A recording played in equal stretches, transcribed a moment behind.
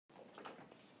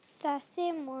Ça,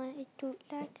 c'est moi et toute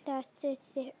la classe de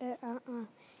CE11.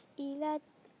 Il y a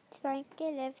 5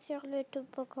 élèves sur le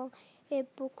toboggan et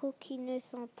beaucoup qui ne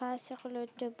sont pas sur le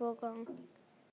toboggan.